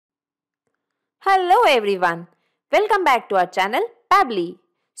Hello everyone, welcome back to our channel Pabbly.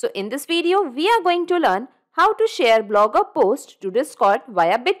 So in this video we are going to learn how to share blogger post to Discord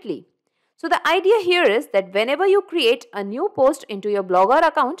via Bitly. So the idea here is that whenever you create a new post into your blogger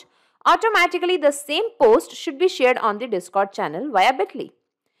account, automatically the same post should be shared on the Discord channel via Bitly.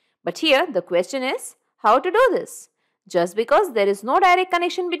 But here the question is how to do this, just because there is no direct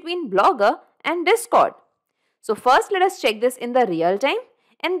connection between blogger and Discord. So first let us check this in the real time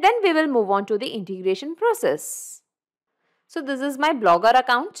and then we will move on to the integration process. So this is my blogger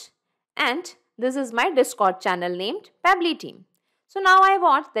account and this is my Discord channel named Pabbly Team. So now I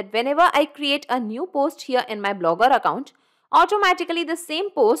want that whenever I create a new post here in my blogger account, automatically the same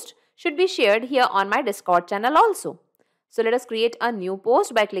post should be shared here on my Discord channel also. So let us create a new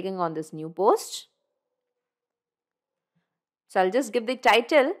post by clicking on this new post. So I'll just give the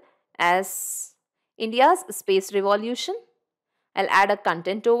title as India's Space Revolution. I'll add a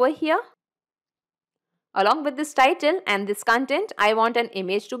content over here. Along with this title and this content, I want an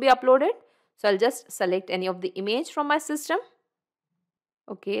image to be uploaded. So I'll just select any of the image from my system.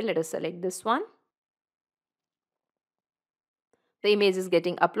 Okay, let us select this one. The image is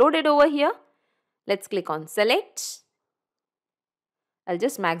getting uploaded over here. Let's click on select. I'll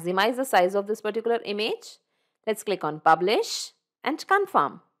just maximize the size of this particular image. Let's click on publish and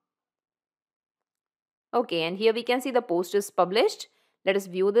confirm. Okay, and here we can see the post is published. Let us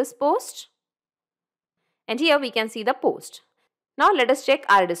view this post. And here we can see the post. Now let us check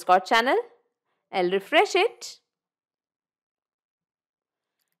our Discord channel. I'll refresh it.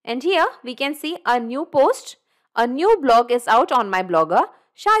 And here we can see a new post. A new blog is out on my blogger.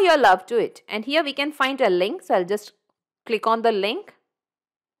 Show your love to it. And here we can find a link. So I'll just click on the link.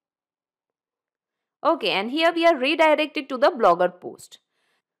 Okay, and here we are redirected to the blogger post.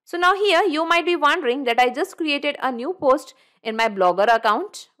 So now here you might be wondering that I just created a new post in my blogger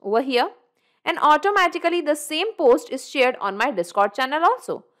account over here and automatically the same post is shared on my Discord channel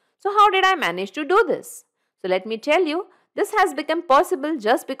also. So how did I manage to do this? So let me tell you, this has become possible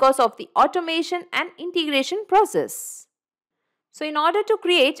just because of the automation and integration process. So in order to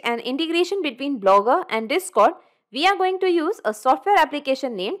create an integration between blogger and Discord, we are going to use a software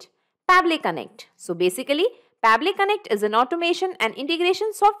application named Pabbly Connect. So basically, Pabbly Connect is an automation and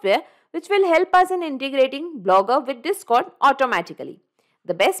integration software which will help us in integrating Blogger with Discord automatically.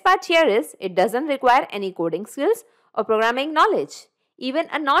 The best part here is it doesn't require any coding skills or programming knowledge. Even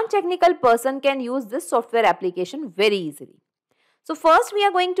a non-technical person can use this software application very easily. So first we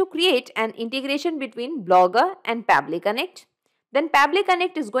are going to create an integration between Blogger and Pabbly Connect. Then Pabbly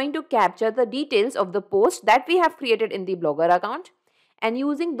Connect is going to capture the details of the post that we have created in the Blogger account. And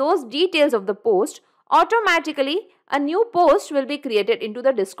using those details of the post, automatically a new post will be created into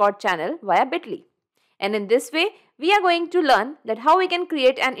the Discord channel via Bitly. And in this way, we are going to learn that how we can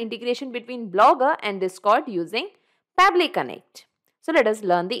create an integration between Blogger and Discord using Pabbly Connect. So let us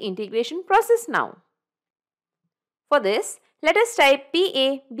learn the integration process now. For this, let us type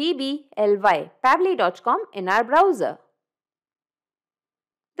Pabbly, pabbly.com in our browser.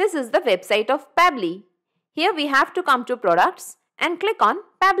 This is the website of Pabbly. Here we have to come to products and click on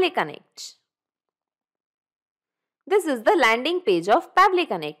Pabbly Connect. This is the landing page of Pabbly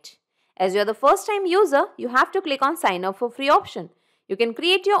Connect. As you are the first time user, you have to click on sign up for free option. You can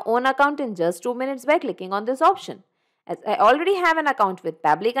create your own account in just 2 minutes by clicking on this option. As I already have an account with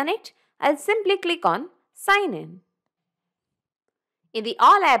Pabbly Connect, I'll simply click on sign in. In the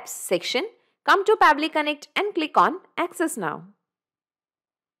all apps section, come to Pabbly Connect and click on access now.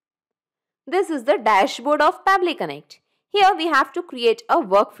 This is the dashboard of Pabbly Connect. Here we have to create a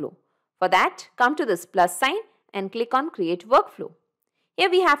workflow. For that, come to this plus sign and click on create workflow. Here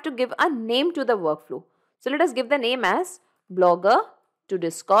we have to give a name to the workflow. So let us give the name as Blogger to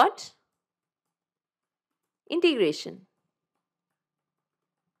Discord Integration.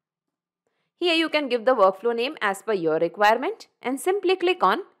 Here you can give the workflow name as per your requirement and simply click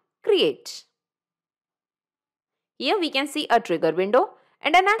on create. Here we can see a trigger window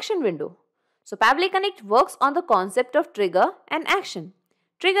and an action window. So Pabbly Connect works on the concept of trigger and action.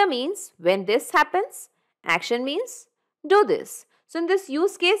 Trigger means when this happens, action means do this. So in this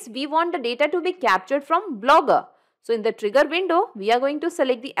use case, we want the data to be captured from Blogger. So in the trigger window, we are going to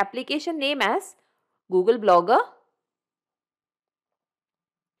select the application name as Google Blogger.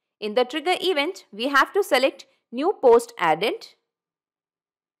 In the trigger event, we have to select new post added.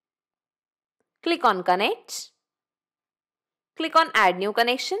 Click on connect. Click on add new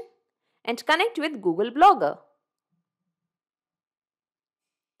connection and connect with Google Blogger.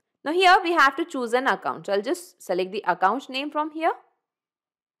 Now here we have to choose an account. So I'll just select the account name from here.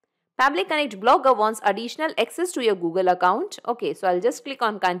 Pabbly Connect Blogger wants additional access to your Google account. Okay, so I'll just click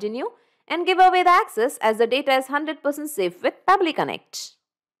on continue and give away the access as the data is 100% safe with Pabbly Connect.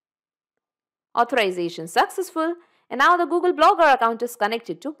 Authorization successful, and now the Google Blogger account is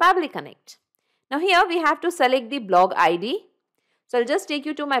connected to Pabbly Connect. Now here we have to select the blog ID. So I'll just take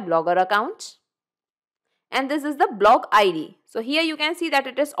you to my Blogger account. And this is the blog ID. So here you can see that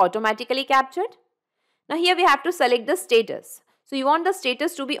it is automatically captured. Now here we have to select the status. So you want the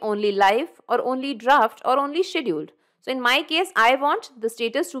status to be only live or only draft or only scheduled. So in my case, I want the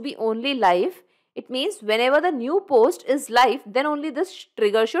status to be only live. It means whenever the new post is live, then only this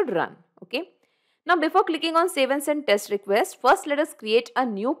trigger should run. Okay. Now before clicking on save and send test request, first let us create a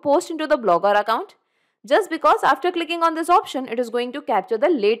new post into the Blogger account. Just because after clicking on this option, it is going to capture the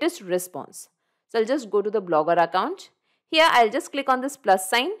latest response. So I'll just go to the Blogger account. Here I'll just click on this plus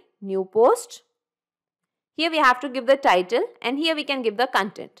sign, new post. Here we have to give the title and here we can give the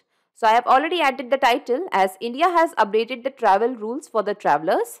content. So I have already added the title as India has updated the travel rules for the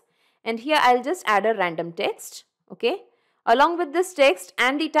travelers. And here I'll just add a random text. Okay. Along with this text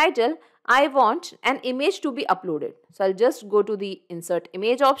and the title, I want an image to be uploaded. So I'll just go to the insert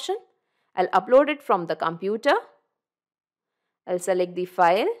image option. I'll upload it from the computer. I'll select the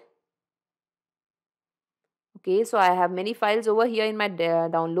file. Okay, so I have many files over here in my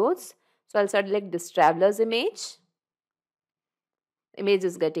downloads. So I'll select this traveler's image. Image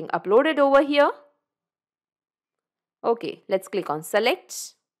is getting uploaded over here. Okay, let's click on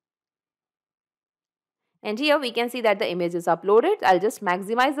select. And here we can see that the image is uploaded. I'll just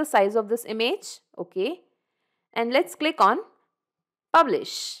maximize the size of this image. Okay. And let's click on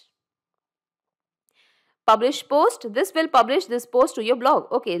publish. Publish post. This will publish this post to your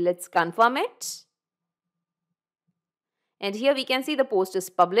blog. Okay, let's confirm it. And here we can see the post is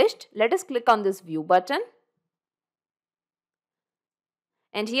published. Let us click on this view button.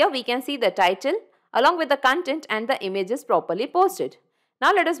 And here we can see the title along with the content and the image is properly posted.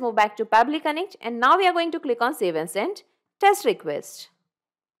 Now let us move back to Pabbly Connect and now we are going to click on save and send test request.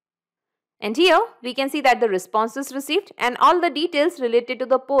 And here we can see that the response is received and all the details related to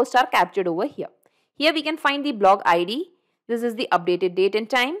the post are captured over here. Here we can find the blog ID. This is the updated date and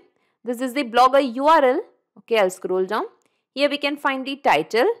time. This is the blogger URL. Okay, I'll scroll down. Here we can find the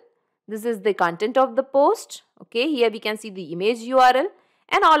title. This is the content of the post. Okay, here we can see the image URL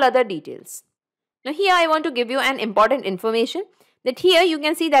and all other details. Now here I want to give you an important information that here you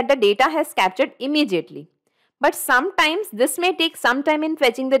can see that the data has captured immediately. But sometimes this may take some time in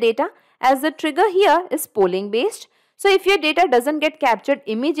fetching the data as the trigger here is polling based. So if your data doesn't get captured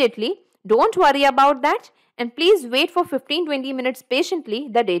immediately, don't worry about that and please wait for 15-20 minutes patiently.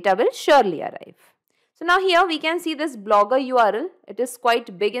 The data will surely arrive. So now here we can see this blogger URL. It is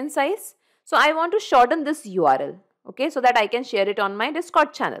quite big in size. So I want to shorten this URL, okay, so that I can share it on my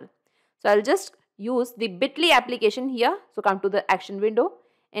Discord channel. So I'll just use the bit.ly application here. So come to the action window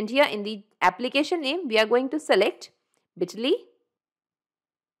and here in the application name, we are going to select bit.ly.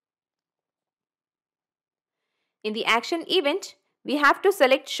 In the action event, we have to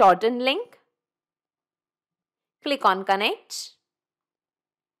select shorten link. Click on connect.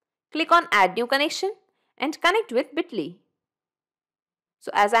 Click on add new connection and connect with bit.ly.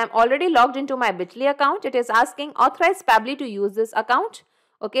 So as I am already logged into my bit.ly account, it is asking authorize Pabbly to use this account.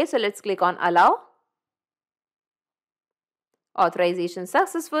 Okay, so let's click on allow. Authorization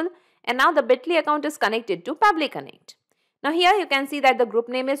successful and now the bit.ly account is connected to Pabbly Connect. Now here you can see that the group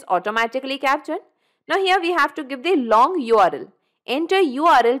name is automatically captured. Now here we have to give the long URL. Enter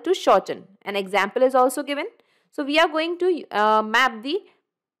URL to shorten. An example is also given. So we are going to map the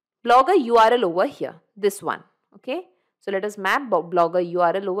blogger URL over here, this one. Okay, so let us map blogger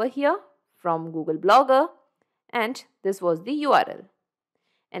URL over here from Google Blogger and this was the URL.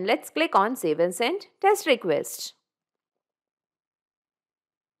 And let's click on save and send test request.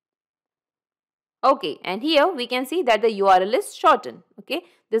 Okay, and here we can see that the URL is shortened. Okay,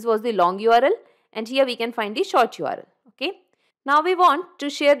 this was the long URL and here we can find the short URL. Okay, now we want to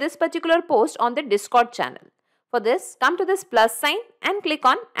share this particular post on the Discord channel. For this, come to this plus sign and click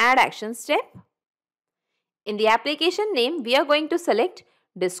on add action step. In the application name, we are going to select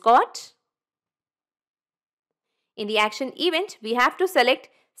Discord. In the action event, we have to select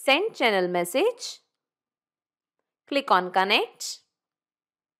send channel message. Click on connect.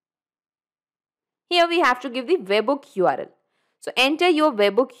 Here we have to give the webhook URL. So enter your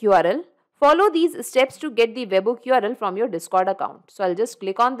webhook URL. Follow these steps to get the webhook URL from your Discord account. So I'll just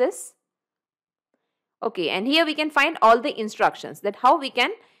click on this. Okay, and here we can find all the instructions that how we can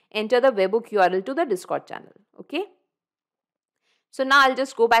enter the webhook URL to the Discord channel. Okay. So now I'll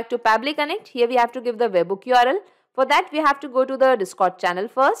just go back to Pabbly Connect. Here we have to give the webhook URL. For that we have to go to the Discord channel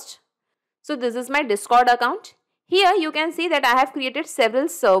first. So this is my Discord account. Here you can see that I have created several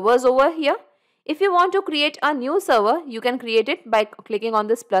servers over here. If you want to create a new server, you can create it by clicking on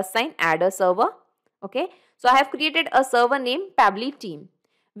this plus sign, add a server. Okay, so I have created a server named Pabbly team,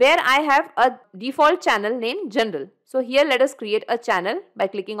 where I have a default channel named general. So here let us create a channel by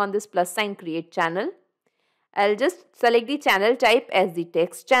clicking on this plus sign, create channel. I'll just select the channel type as the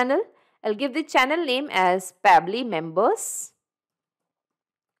text channel. I'll give the channel name as Pabbly members.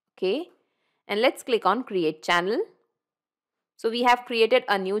 Okay, and let's click on create channel. So we have created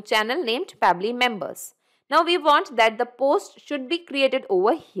a new channel named Pabbly members. Now we want that the post should be created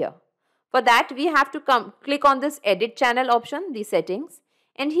over here. For that we have to click on this edit channel option, the settings,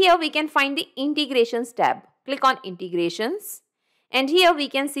 and here we can find the integrations tab. Click on integrations and here we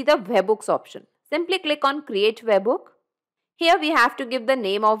can see the webhooks option. Simply click on create webhook. Here we have to give the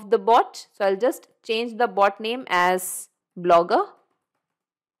name of the bot. So I'll just change the bot name as blogger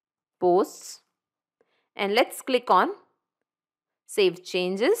posts and let's click on save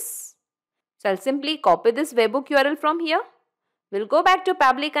changes. So I'll simply copy this webhook URL from here. We'll go back to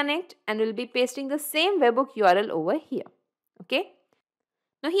Pabbly Connect and we'll be pasting the same webhook URL over here. Okay.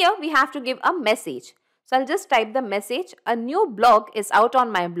 Now here we have to give a message. So I'll just type the message. A new blog is out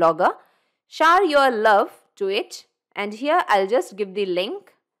on my blogger. Share your love to it. And here I'll just give the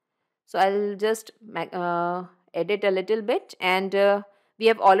link. So I'll just edit a little bit and we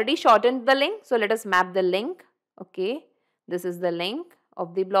have already shortened the link. So let us map the link. Okay. This is the link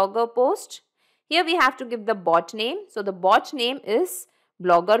of the blogger post. Here we have to give the bot name. So the bot name is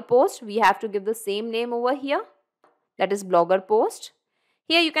blogger post. We have to give the same name over here. That is blogger post.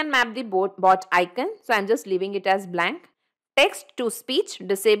 Here you can map the bot icon. So I'm just leaving it as blank. Text to speech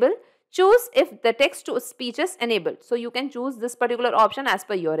disable. Choose if the text to speech is enabled. So you can choose this particular option as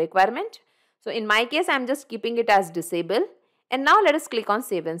per your requirement. So in my case, I'm just keeping it as disable. And now let us click on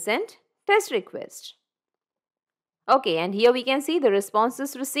save and send test request. Okay, and here we can see the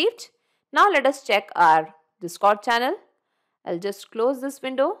responses received. Now let us check our Discord channel. I'll just close this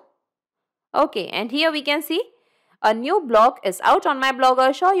window. Okay, and here we can see a new blog is out on my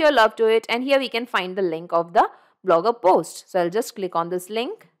blogger. Show your love to it. And here we can find the link of the blogger post. So I'll just click on this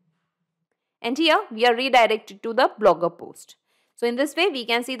link. And here we are redirected to the blogger post. So in this way we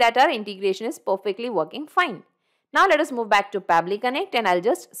can see that our integration is perfectly working fine. Now let us move back to Pabbly Connect and I'll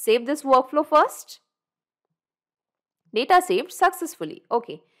just save this workflow first. Data saved successfully.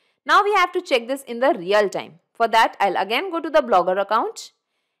 Okay. Now we have to check this in the real time. For that, I'll again go to the blogger account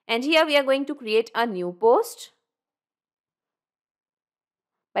and here we are going to create a new post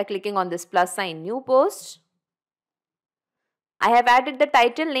by clicking on this plus sign, new post. I have added the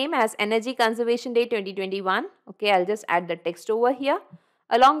title name as Energy Conservation Day 2021. Okay, I'll just add the text over here.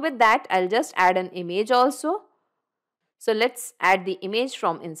 Along with that, I'll just add an image also. So let's add the image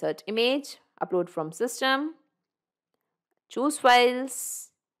from insert image, upload from system, choose files.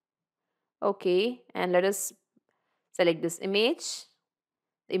 Okay, and let us select this image.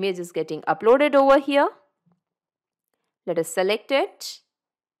 The image is getting uploaded over here. Let us select it.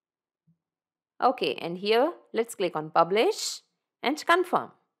 Okay, and here let's click on publish and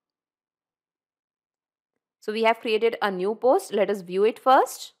confirm. So we have created a new post. Let us view it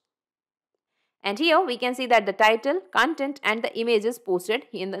first. And here we can see that the title, content and the image is posted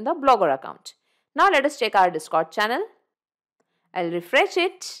in the blogger account. Now let us check our Discord channel. I'll refresh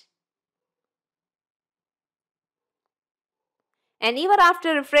it. And even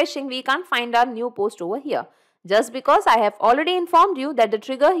after refreshing, we can't find our new post over here. Just because I have already informed you that the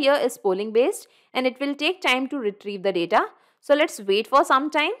trigger here is polling based and it will take time to retrieve the data. So let's wait for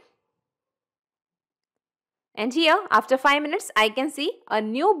some time. And here after 5 minutes, I can see a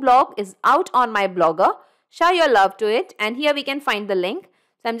new blog is out on my blogger. Show your love to it. And here we can find the link.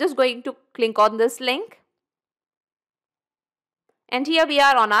 So I'm just going to click on this link. And here we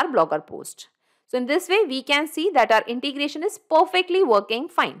are on our blogger post. So in this way, we can see that our integration is perfectly working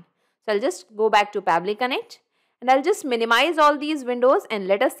fine. So I'll just go back to Pabbly Connect and I'll just minimize all these windows and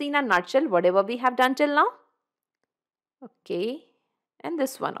let us see in a nutshell whatever we have done till now. Okay, and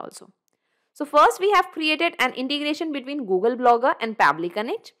this one also. So first we have created an integration between Google Blogger and Pabbly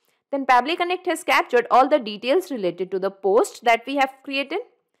Connect. Then Pabbly Connect has captured all the details related to the post that we have created.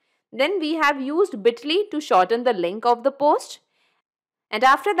 Then we have used bit.ly to shorten the link of the post. And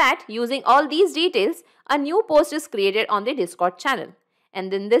after that, using all these details, a new post is created on the Discord channel.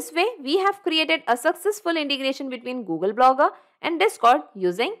 And in this way, we have created a successful integration between Google Blogger and Discord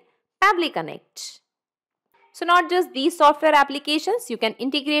using Pabbly Connect. So not just these software applications, you can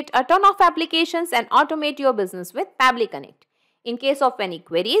integrate a ton of applications and automate your business with Pabbly Connect. In case of any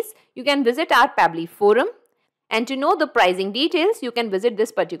queries, you can visit our Pabbly forum. And to know the pricing details, you can visit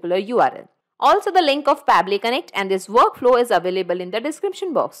this particular URL. Also, the link of Pabbly Connect and this workflow is available in the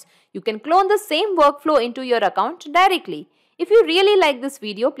description box. You can clone the same workflow into your account directly. If you really like this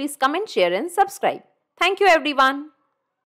video, please comment, share and subscribe. Thank you everyone.